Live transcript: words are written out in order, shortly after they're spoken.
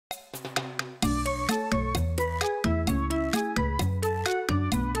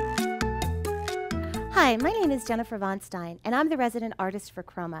Hi, my name is Jennifer Von Stein, and I'm the resident artist for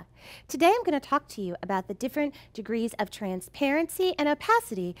Chroma. Today I'm going to talk to you about the different degrees of transparency and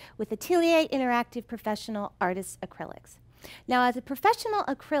opacity with Atelier Interactive Professional Artist Acrylics. Now, as a professional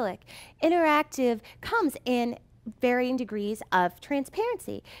acrylic, interactive comes in varying degrees of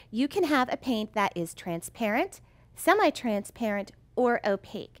transparency. You can have a paint that is transparent, semi-transparent, or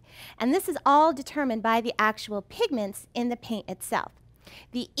opaque. And this is all determined by the actual pigments in the paint itself.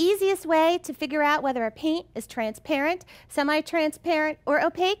 The easiest way to figure out whether a paint is transparent, semi-transparent, or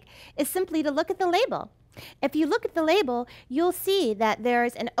opaque is simply to look at the label. If you look at the label, you'll see that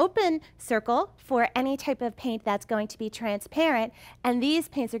there's an open circle for any type of paint that's going to be transparent, and these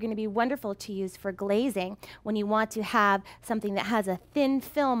paints are going to be wonderful to use for glazing when you want to have something that has a thin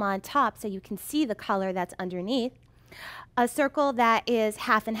film on top so you can see the color that's underneath. A circle that is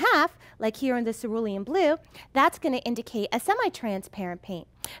half and half, like here in the cerulean blue, that's going to indicate a semi-transparent paint.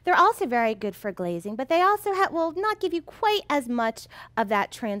 They're also very good for glazing, but they also will not give you quite as much of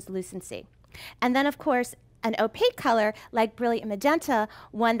that translucency. And then, of course, an opaque color like brilliant magenta,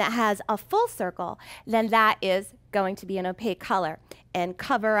 one that has a full circle, then that is going to be an opaque color and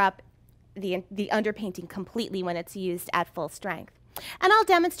cover up the underpainting completely when it's used at full strength. And I'll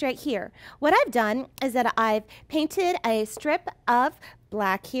demonstrate here. What I've done is that I've painted a strip of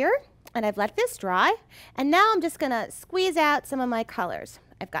black here, and I've let this dry. And now I'm just going to squeeze out some of my colors.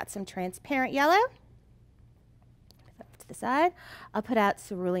 I've got some transparent yellow. To the side. I'll put out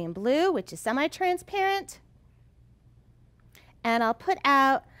cerulean blue, which is semi-transparent. And I'll put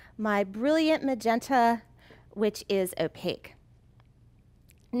out my brilliant magenta, which is opaque.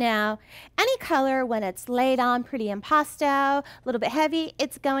 Now, any color, when it's laid on pretty impasto, a little bit heavy,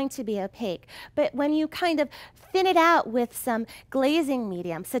 it's going to be opaque. But when you kind of thin it out with some glazing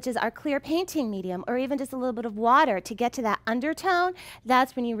medium, such as our clear painting medium, or even just a little bit of water to get to that undertone,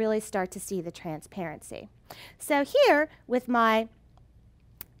 that's when you really start to see the transparency. So here, with my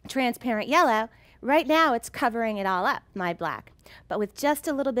transparent yellow, right now it's covering it all up, my black. But with just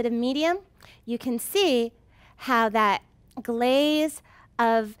a little bit of medium, you can see how that glaze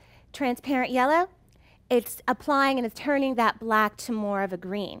of transparent yellow, it's applying and it's turning that black to more of a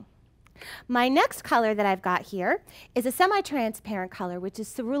green. My next color that I've got here is a semi-transparent color, which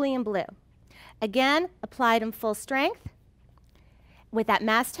is cerulean blue. Again, applied in full strength. With that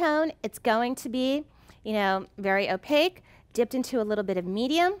mass tone, it's going to be, very opaque, dipped into a little bit of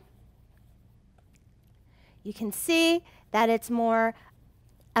medium. You can see that it's more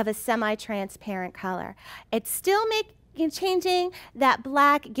of a semi-transparent color. It's still changing that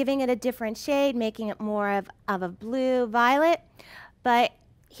black, giving it a different shade, making it more of a blue-violet. But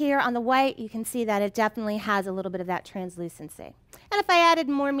here on the white, you can see that it definitely has a little bit of that translucency. And if I added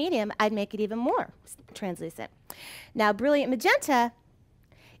more medium, I'd make it even more translucent. Now, brilliant magenta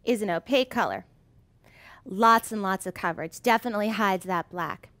is an opaque color. Lots and lots of coverage. Definitely hides that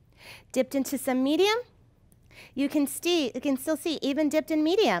black. Dipped into some medium, you can still see, even dipped in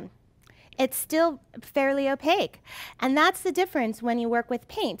medium, it's still fairly opaque. And that's the difference when you work with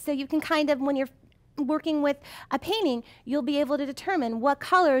paint. So you can when you're working with a painting, you'll be able to determine what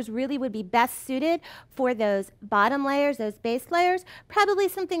colors really would be best suited for those bottom layers, those base layers, probably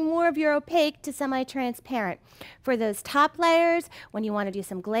something more of your opaque to semi-transparent. For those top layers, when you want to do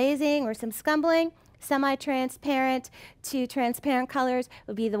some glazing or some scumbling, semi-transparent to transparent colors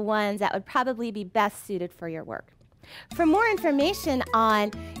would be the ones that would probably be best suited for your work. For more information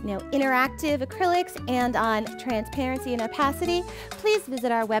on interactive acrylics and on transparency and opacity, please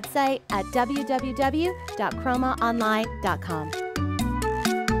visit our website at www.chromaonline.com.